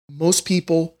most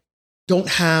people don't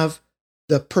have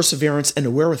the perseverance and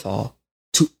the wherewithal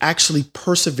to actually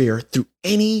persevere through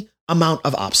any amount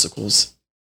of obstacles.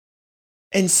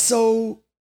 And so,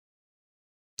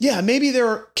 yeah, maybe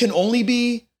there can only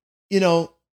be,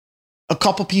 a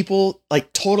couple people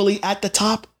like totally at the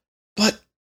top, but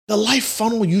the life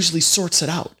funnel usually sorts it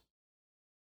out.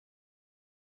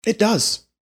 It does.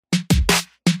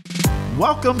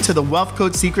 Welcome to the Wealth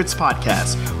Code Secrets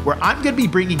podcast, where I'm going to be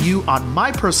bringing you on my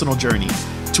personal journey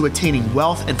to attaining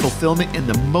wealth and fulfillment in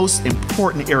the most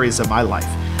important areas of my life.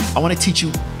 I want to teach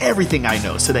you everything I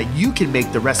know so that you can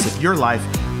make the rest of your life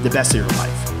the best of your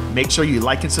life. Make sure you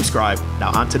like and subscribe.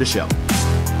 Now on to the show.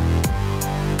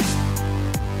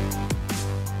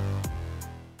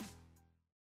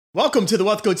 Welcome to the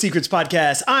Wealth Code Secrets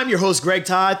podcast. I'm your host, Greg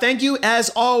Todd. Thank you, as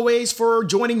always, for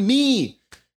joining me.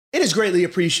 It is greatly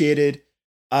appreciated.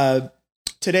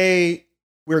 Today,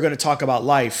 we're going to talk about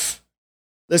life.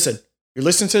 Listen, you're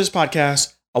listening to this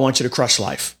podcast. I want you to crush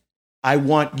life. I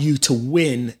want you to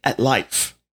win at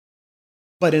life.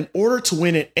 But in order to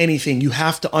win at anything, you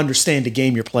have to understand the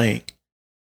game you're playing.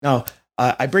 Now,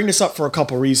 I bring this up for a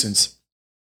couple reasons.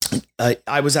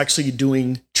 I was actually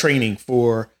doing training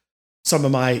for some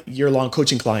of my year-long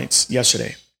coaching clients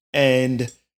yesterday,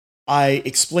 and I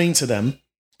explained to them,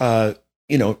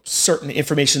 certain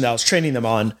information that I was training them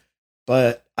on,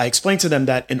 but I explained to them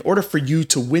that in order for you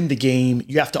to win the game,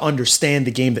 you have to understand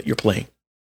the game that you're playing.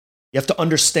 You have to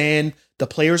understand the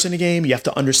players in the game. You have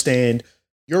to understand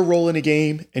your role in the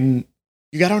game, and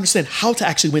you got to understand how to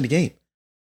actually win the game.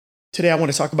 Today, I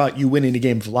want to talk about you winning the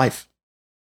game of life.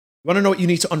 You want to know what you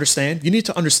need to understand? You need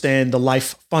to understand the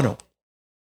life funnel.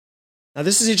 Now,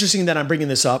 this is interesting that I'm bringing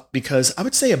this up because I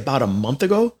would say about a month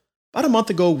ago,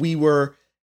 we were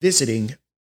visiting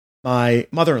my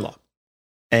mother-in-law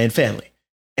and family.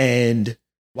 And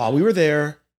while we were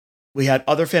there, we had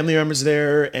other family members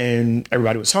there and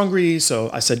everybody was hungry. So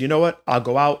I said, you know what? I'll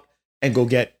go out and go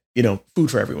get, food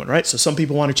for everyone, right? So some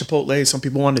people wanted Chipotle, some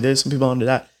people wanted this, some people wanted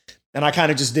that. And I kind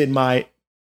of just did my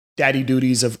daddy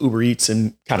duties of Uber Eats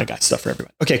and kind of got stuff for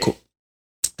everybody. Okay, cool.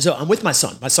 So I'm with my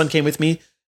son. My son came with me.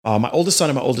 My oldest son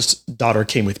and my oldest daughter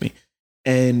came with me.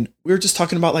 And we were just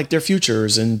talking about like their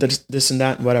futures and this and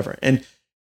that and whatever. And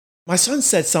my son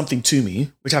said something to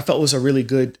me, which I felt was a really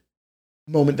good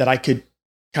moment that I could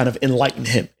kind of enlighten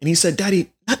him. And he said,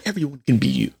 Daddy, not everyone can be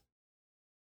you.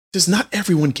 Because not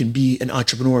everyone can be an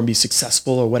entrepreneur and be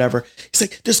successful or whatever. He's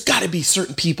like, there's got to be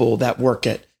certain people that work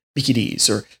at Mickey D's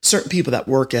or certain people that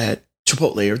work at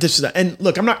Chipotle or this or that. And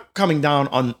look, I'm not coming down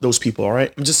on those people, all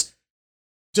right? I'm just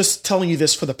telling you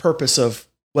this for the purpose of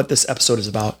what this episode is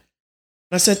about.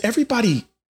 And I said,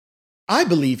 I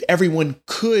believe everyone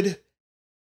could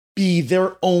be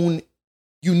their own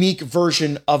unique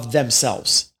version of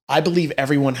themselves. I believe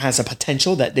everyone has a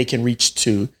potential that they can reach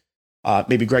to.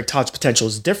 Maybe Greg Todd's potential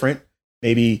is different.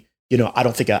 Maybe, I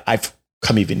don't think I've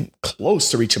come even close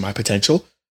to reaching my potential,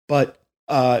 but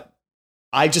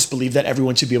I just believe that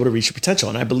everyone should be able to reach your potential.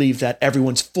 And I believe that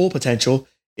everyone's full potential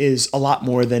is a lot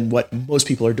more than what most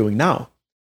people are doing now.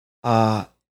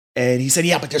 And he said,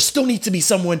 yeah, but there still needs to be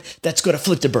someone that's going to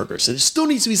flip the burgers. There still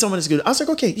needs to be someone that's good. I was like,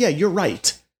 okay, yeah, you're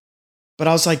right. But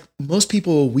I was like, most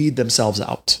people will weed themselves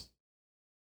out.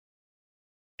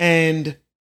 And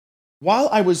while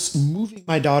I was moving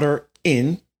my daughter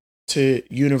in to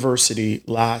university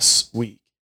last week,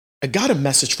 I got a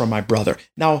message from my brother.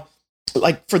 Now,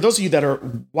 like for those of you that are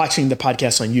watching the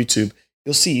podcast on YouTube,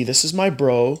 you'll see this is my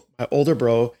bro, my older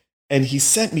bro, and he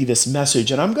sent me this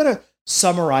message, and I'm going to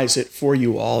summarize it for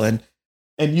you all. And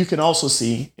you can also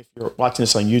see, if you're watching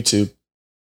this on YouTube,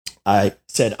 I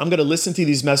said, I'm going to listen to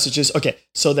these messages. Okay,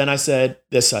 so then I said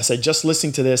this. I said, just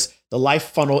listening to this, the Life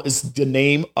Funnel is the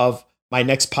name of my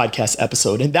next podcast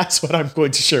episode. And that's what I'm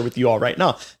going to share with you all right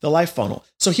now, the Life Funnel.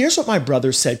 So here's what my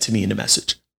brother said to me in the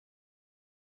message.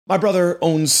 My brother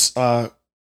owns quite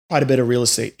a bit of real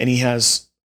estate, and he has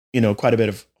quite a bit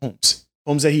of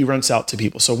homes that he rents out to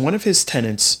people. So one of his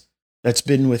tenants that's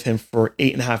been with him for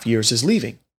 8.5 years is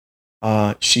leaving.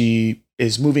 She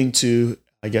is moving to,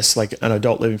 I guess, like an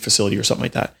adult living facility or something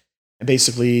like that. And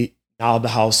basically now the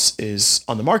house is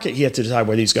on the market. He had to decide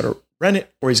whether he's going to rent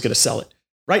it or he's going to sell it.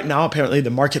 Right now, apparently the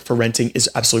market for renting is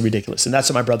absolutely ridiculous. And that's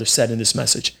what my brother said in this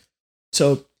message.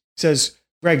 So he says,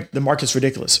 Greg, the market's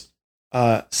ridiculous.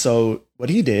 So what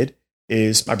he did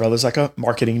is, my brother's like a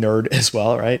marketing nerd as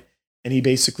well, right? And he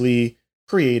basically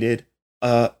created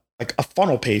like a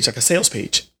funnel page, like a sales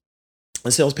page.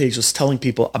 The sales page was telling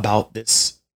people about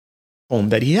this home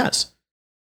that he has.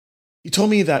 He told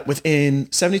me that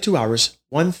within 72 hours,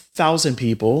 1,000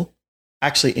 people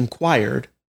actually inquired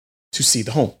to see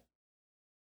the home.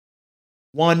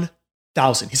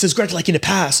 1,000. He says, Greg, like in the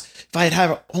past, if I had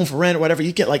a home for rent or whatever,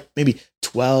 you get like maybe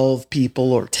 12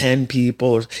 people or 10 people.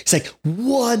 Or it's like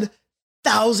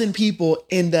 1,000 people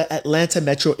in the Atlanta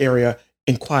metro area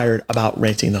inquired about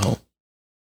renting the home.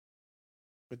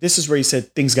 But this is where he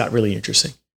said things got really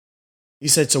interesting. He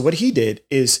said, so what he did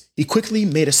is he quickly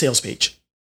made a sales page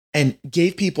and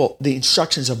gave people the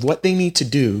instructions of what they need to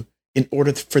do in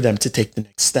order for them to take the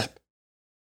next step.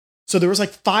 So there was like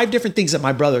 5 different things that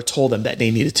my brother told them that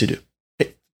they needed to do.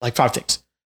 Like 5 things.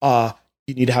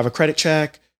 You need to have a credit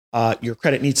check. Your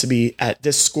credit needs to be at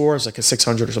this score, it's like a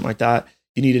 600 or something like that.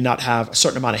 You need to not have a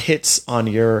certain amount of hits on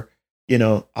your,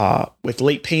 with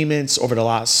late payments over the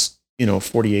last,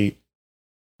 48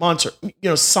 months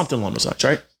or, something along those lines,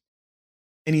 right?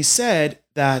 And he said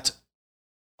that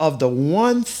of the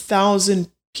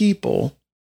 1,000 people,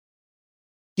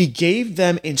 he gave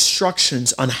them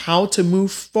instructions on how to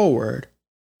move forward.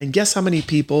 And guess how many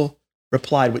people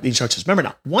replied with the instructions? Remember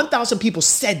now, 1,000 people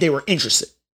said they were interested.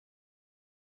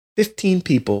 15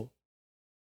 people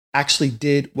actually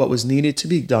did what was needed to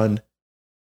be done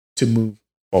to move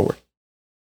forward.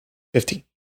 15.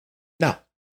 Now,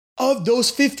 of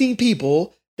those 15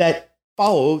 people that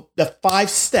followed the 5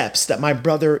 steps that my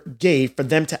brother gave for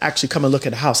them to actually come and look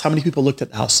at the house, how many people looked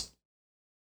at the house?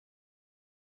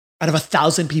 Out of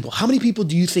 1,000 people, how many people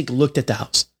do you think looked at the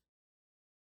house?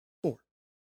 4.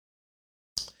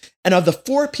 And of the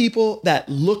 4 people that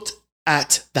looked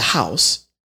at the house,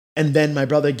 and then my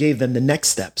brother gave them the next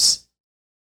steps,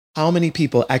 how many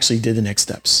people actually did the next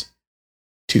steps?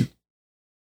 2.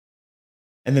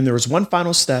 And then there was one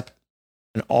final step,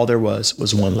 and all there was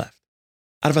 1 left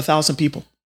out of 1,000 people.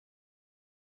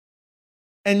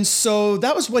 And so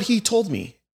that was what he told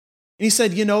me. And he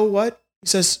said, you know what? He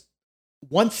says,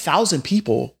 1,000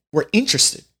 people were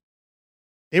interested.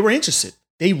 They were interested.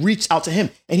 They reached out to him.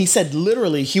 And he said,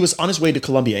 literally, he was on his way to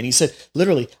Colombia. And he said,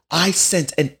 literally, I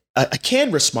sent a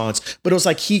canned response, but it was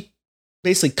like he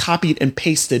basically copied and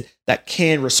pasted that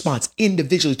canned response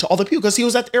individually to all the people because he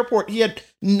was at the airport. He had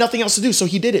nothing else to do. So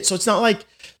he did it. So it's not like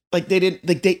they didn't,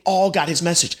 like they all got his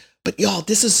message. But y'all,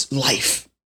 this is life.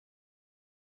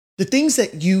 The things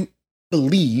that you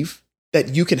believe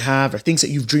that you can have or things that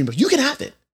you've dreamed of, you can have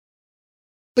it.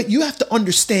 But you have to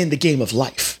understand the game of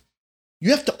life.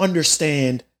 You have to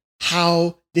understand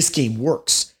how this game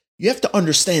works. You have to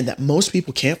understand that most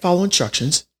people can't follow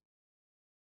instructions.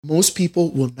 Most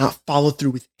people will not follow through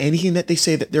with anything that they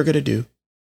say that they're going to do.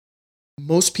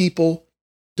 Most people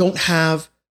don't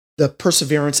have the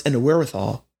perseverance and the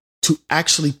wherewithal to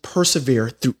actually persevere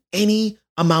through any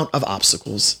amount of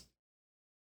obstacles.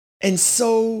 And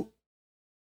so,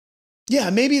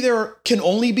 yeah, maybe there can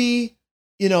only be,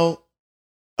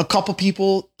 a couple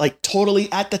people like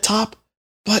totally at the top,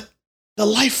 but the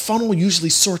life funnel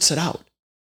usually sorts it out.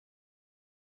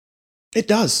 It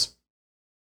does.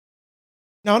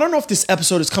 Now, I don't know if this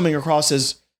episode is coming across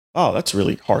as, oh, that's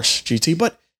really harsh, GT,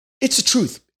 but it's the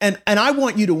truth. And I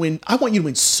want you to win. I want you to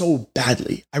win so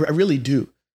badly. I really do.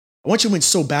 I want you to win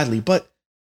so badly, but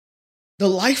the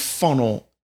life funnel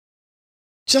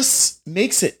just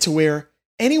makes it to where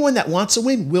anyone that wants to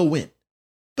win will win.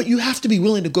 But you have to be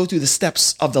willing to go through the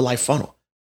steps of the life funnel.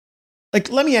 Like,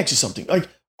 let me ask you something. Like,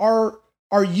 are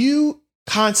you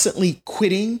constantly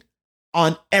quitting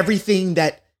on everything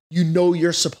that you know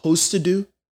you're supposed to do?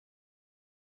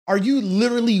 Are you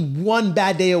literally one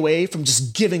bad day away from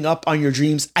just giving up on your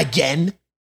dreams again?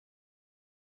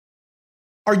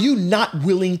 Are you not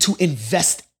willing to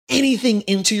invest anything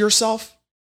into yourself?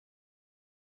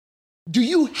 Do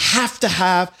you have to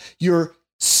have your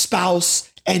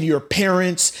spouse and your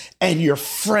parents and your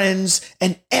friends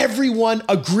and everyone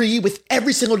agree with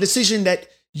every single decision that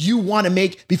you want to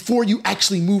make before you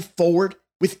actually move forward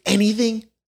with anything?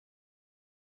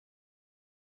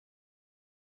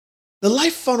 The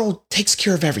life funnel takes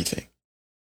care of everything.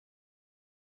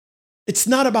 It's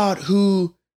not about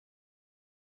who,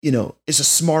 is the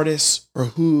smartest or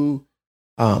who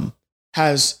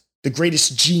has the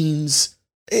greatest genes.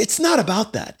 It's not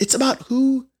about that. It's about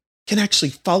who can actually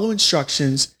follow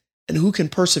instructions and who can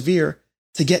persevere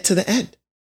to get to the end.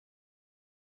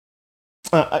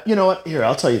 You know what? Here,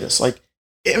 I'll tell you this.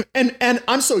 And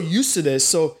I'm so used to this,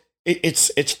 so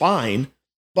it's fine.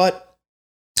 But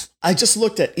I just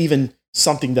looked at even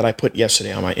something that I put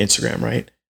yesterday on my Instagram, right?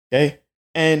 Okay.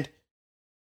 And,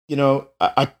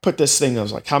 I put this thing, I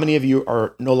was like, how many of you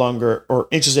are no longer or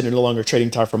interested in no longer trading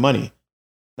time for money?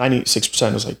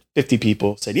 96% was like 50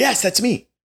 people said, yes, that's me.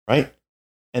 Right.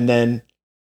 And then,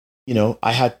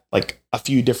 I had like a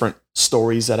few different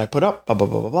stories that I put up, blah, blah,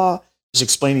 blah, blah, blah, just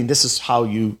explaining this is how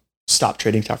you stop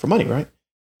trading time for money. Right.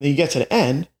 Then you get to the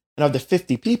end, and of the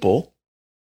 50 people,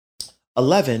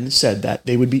 11 said that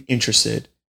they would be interested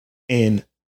in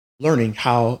learning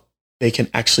how they can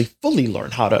actually fully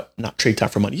learn how to not trade time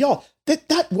for money. Y'all,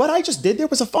 that what I just did there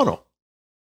was a funnel.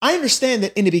 I understand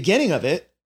that in the beginning of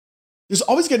it, there's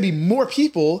always going to be more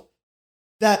people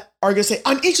that are going to say,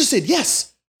 I'm interested,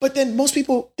 yes. But then most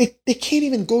people, they can't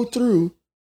even go through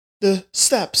the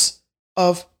steps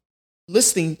of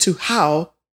listening to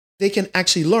how they can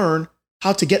actually learn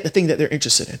how to get the thing that they're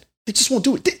interested in. They just won't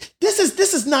do it.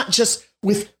 This is not just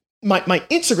with my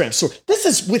Instagram story. This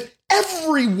is with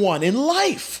everyone in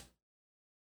life.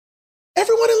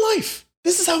 Everyone in life.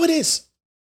 This is how it is.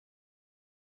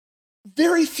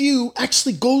 Very few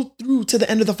actually go through to the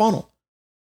end of the funnel.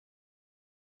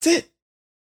 That's it.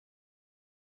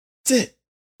 That's it.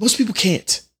 Most people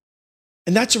can't.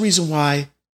 And that's the reason why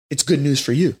it's good news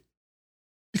for you.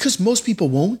 Because most people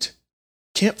won't,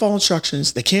 can't follow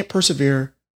instructions, they can't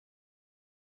persevere.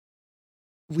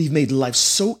 We've made life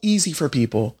so easy for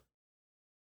people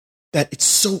that it's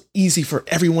so easy for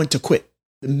everyone to quit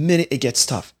the minute it gets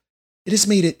tough. It has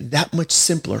made it that much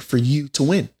simpler for you to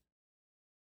win.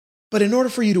 But in order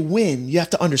for you to win, you have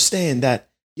to understand that,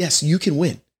 yes, you can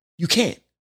win. You can.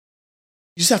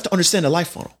 You just have to understand the life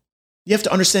funnel. You have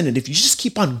to understand that if you just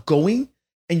keep on going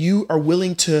and you are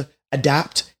willing to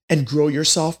adapt and grow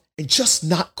yourself and just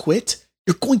not quit,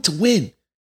 you're going to win.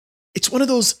 It's one of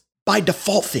those by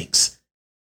default things.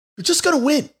 You're just going to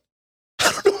win.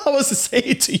 I don't know how else to say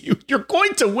it to you. You're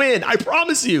going to win. I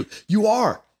promise you, you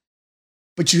are.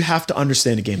 But you have to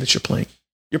understand the game that you're playing.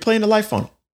 You're playing the life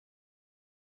funnel.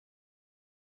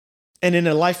 And in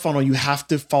a life funnel, you have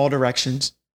to follow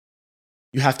directions.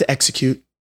 You have to execute.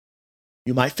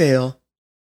 You might fail.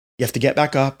 You have to get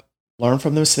back up, learn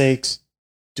from the mistakes,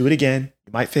 do it again.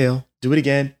 You might fail, do it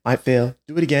again, might fail,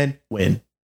 do it again, win.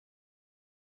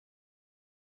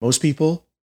 Most people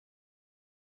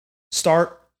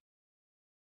start,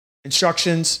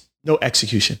 instructions, no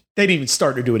execution. They didn't even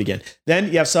start to do it again.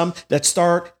 Then you have some that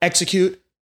start, execute,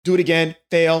 do it again,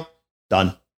 fail,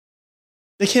 done.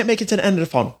 They can't make it to the end of the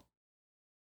funnel.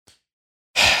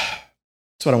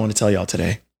 That's what I want to tell y'all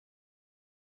today.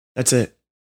 That's it.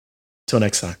 Till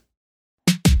next time.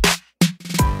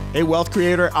 Hey, Wealth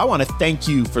Creator, I want to thank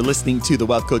you for listening to the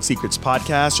Wealth Code Secrets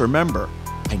podcast. Remember,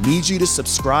 I need you to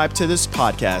subscribe to this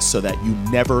podcast so that you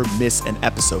never miss an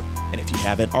episode. And if you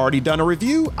haven't already done a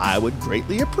review, I would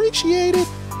greatly appreciate it.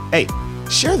 Hey,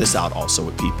 share this out also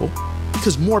with people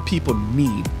because more people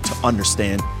need to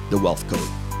understand the Wealth Code.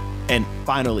 And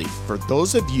finally, for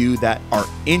those of you that are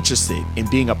interested in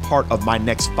being a part of my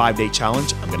next 5-day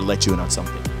challenge, I'm going to let you in on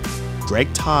something.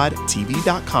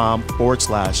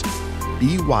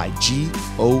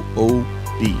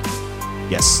 GregToddTV.com/BYGOOB.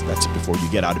 Yes, that's it before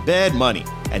you get out of bed, money.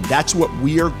 And that's what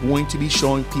we are going to be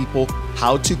showing people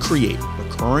how to create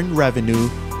recurring revenue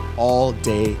all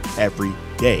day, every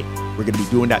day. We're going to be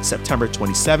doing that September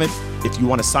 27th. If you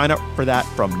want to sign up for that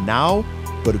from now,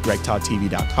 go to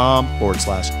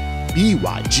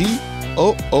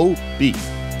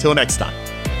GregToddTV.com/BYGOOB. Till next time.